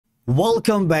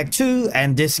Welcome back to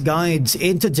and this guides.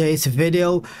 In today's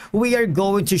video, we are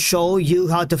going to show you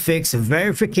how to fix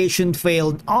verification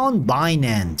failed on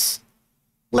Binance.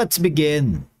 Let's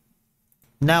begin.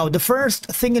 Now, the first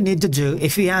thing you need to do,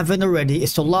 if you haven't already,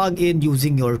 is to log in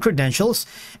using your credentials.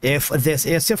 If this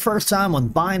is your first time on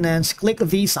Binance, click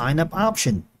the sign up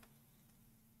option.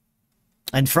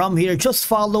 And from here, just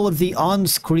follow the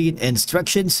on-screen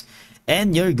instructions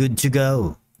and you're good to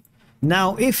go.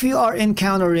 Now, if you are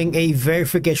encountering a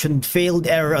verification failed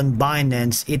error on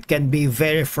Binance, it can be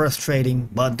very frustrating,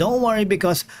 but don't worry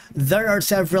because there are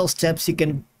several steps you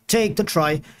can take to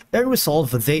try and resolve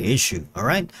the issue. All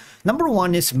right. Number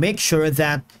one is make sure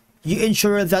that you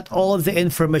ensure that all of the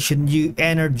information you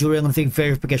entered during the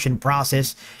verification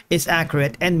process is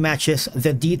accurate and matches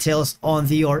the details on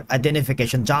your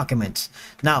identification documents.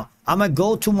 Now, I'm gonna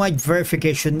go to my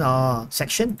verification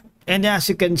section, and as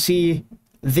you can see,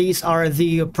 these are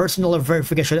the personal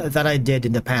verification that I did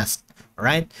in the past. All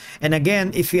right. And again,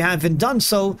 if you haven't done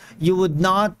so, you would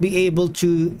not be able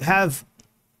to have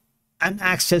an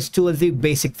access to the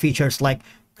basic features like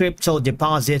crypto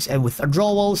deposits and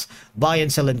withdrawals, buy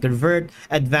and sell and convert,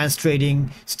 advanced trading,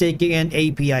 staking, and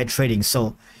API trading.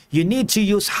 So you need to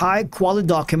use high quality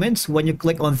documents. When you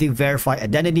click on the verify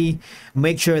identity,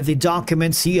 make sure the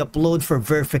documents you upload for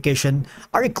verification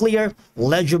are clear,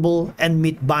 legible, and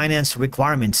meet Binance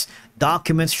requirements.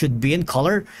 Documents should be in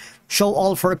color, show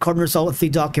all four corners of the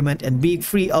document, and be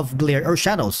free of glare or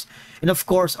shadows. And of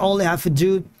course, all you have to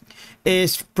do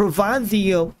is provide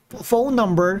the phone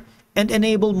number and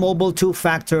enable mobile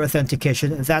two-factor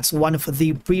authentication. That's one of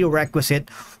the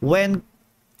prerequisites when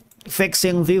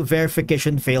fixing the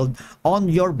verification failed on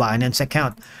your Binance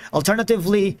account.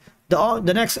 Alternatively,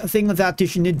 the next thing that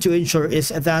you need to ensure is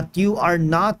that you are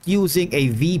not using a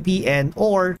VPN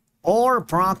or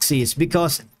proxies,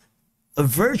 because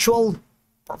virtual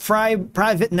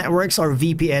private networks or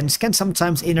VPNs can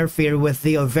sometimes interfere with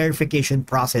the verification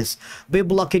process by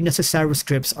blocking necessary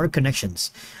scripts or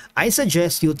connections. I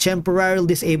suggest you temporarily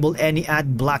disable any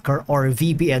ad blocker or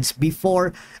VPNs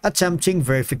before attempting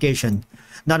verification.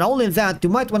 Not only that, you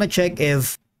might want to check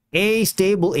if a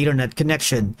stable internet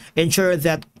connection. Ensure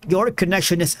that your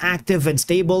connection is active and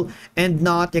stable and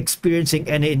not experiencing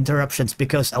any interruptions,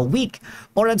 because a weak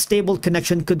or unstable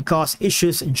connection could cause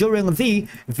issues during the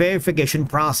verification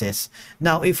process.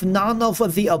 Now, if none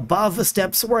of the above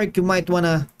steps work, you might want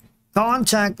to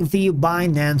contact the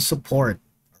Binance support.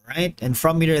 Right? And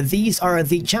from here, these are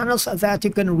the channels that you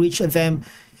can reach them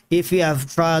if you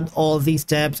have tried all these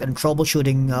steps and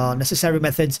troubleshooting necessary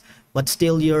methods, but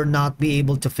still you're not be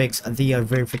able to fix the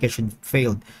verification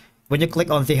failed. When you click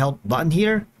on the help button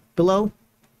here below,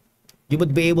 you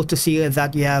would be able to see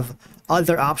that you have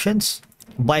other options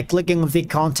by clicking the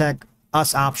contact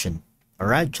us option. All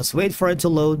right, just wait for it to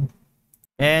load.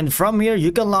 And from here,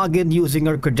 you can log in using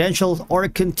your credentials or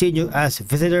continue as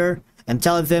visitor and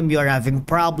tell them you are having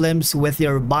problems with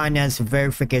your Binance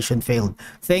verification failed.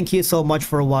 Thank you so much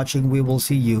for watching. We will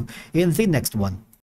see you in the next one.